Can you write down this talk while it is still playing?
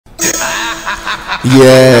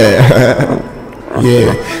Yeah.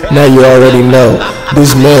 Yeah, now you already know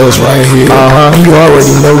this Melz right here. You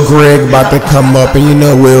already know Greg about to come up, and you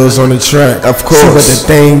know Will's on the track. Of course. So, but the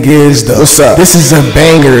thing is, though, what's up? This is a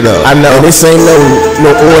banger, though. I know. And this ain't no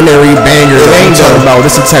ordinary banger. It ain't talking about.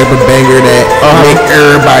 This is the type of banger that make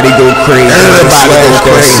everybody go crazy. Everybody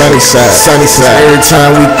go crazy. Sunny side. Every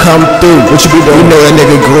time we come through, what you be doing? You know that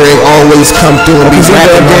nigga Greg always come through and be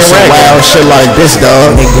rapping on some wild shit like this,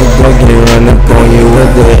 dog. Nigga Gulli run up on you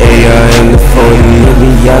with the AR and the 40. Nigga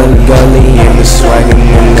young Gulli and the swagger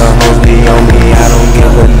and the hoes be on me. I don't give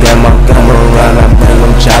a damn, I come around, I bring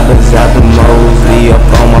them choppers out the Mosey up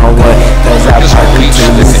on my way. Cause I park the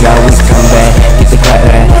twos, always come back, get the clap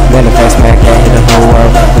back, manifest Mac, I hit the whole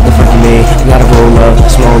world. What the fuck you mean? Gotta roll up,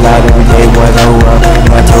 smoke loud every day, boy, roll up,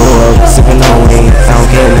 my toe up, sippin' on weed, I don't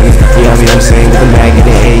care niggas, yeah, I'm saying with the mag in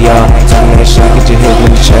the AR, talking that shit, get your hip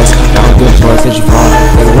in the chest, I don't give a fuck that you wrong,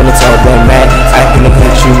 nigga wanna talk that Mac, I can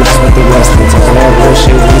hit you with the rest, talking that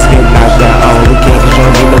bullshit, we just get knocked down, we can't cause you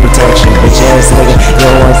don't need no protection, bitch ass nigga, you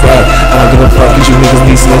don't want that, I don't give a fuck cause you niggas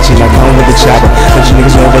be snitching, I come with the chopper, but you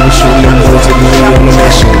niggas know that we shooting them bullets to be on the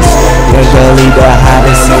missions, young Gulli the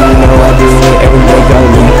hottest, and you know I do it every day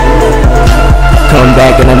Gulli, come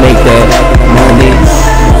back and I make that money,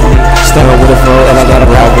 start with a phone and I gotta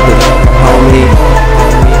ride with it, homie,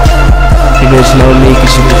 you bitch know me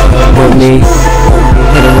cause you with me,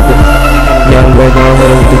 hit him with the young boy gon' hit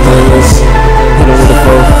him with the bullets. Hit him with a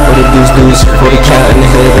four, or the deuce, for the count and the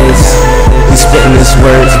hitters. We spittin' this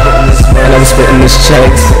words, and I'm spittin' this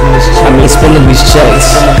checks. I mean spinning these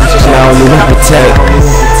checks, and I don't need no protect.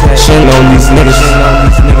 Shitting on these niggas,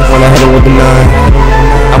 when I hit him with the 9.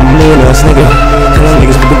 I'm a mean ass nigga, cause them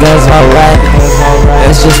niggas with the guns alright.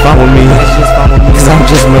 That's just fine with me, cause I'm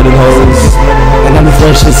just murdering hoes. And I'm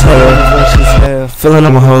fresh as hell, feeling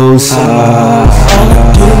on my hoes. All I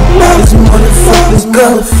do is motherfuckers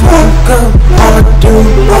go. All I do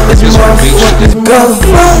is motherfuckers go.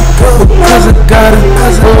 Because I got a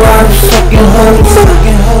lot of fucking hoes.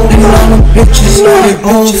 And all the bitches, they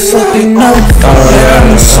all fucking know.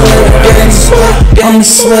 I'm a swag daddy, I'm a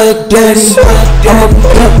swag daddy. I'm a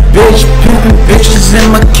pimp bitch, pimpin' bitches in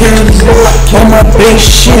my caddy. On my big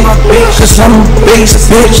shit, cause I'm a base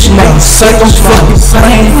bitch. Now it's like I'm fucking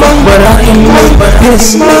playing, but I can make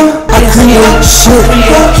this. I create shit,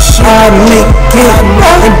 I make it,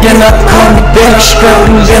 and then I come back straight,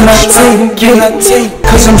 and then I take it,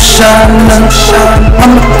 cause I'm shining,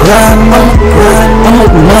 I'm a grinder, I'm a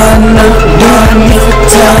miner, doing it for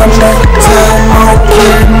time, I don't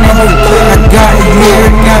care, nigga, I got it here,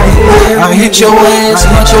 I hit your ass,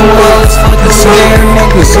 fucking snare,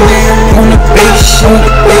 niggas, on the bass shit,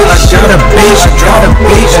 I got a bass,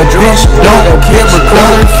 bitch, don't care, but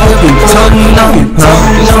don't fucking tongue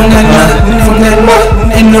on that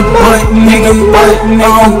in the butt, nigga, I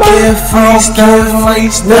don't care, freestyle,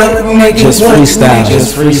 nigga,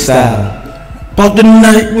 just freestyle. Put the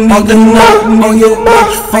nut on your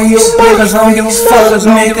bitch, cause I don't give a fuck,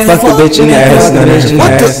 nigga. Fuck the bitch in the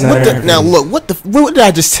ass, Now look, what did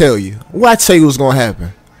I just tell you? What I tell you was gonna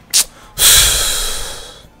happen?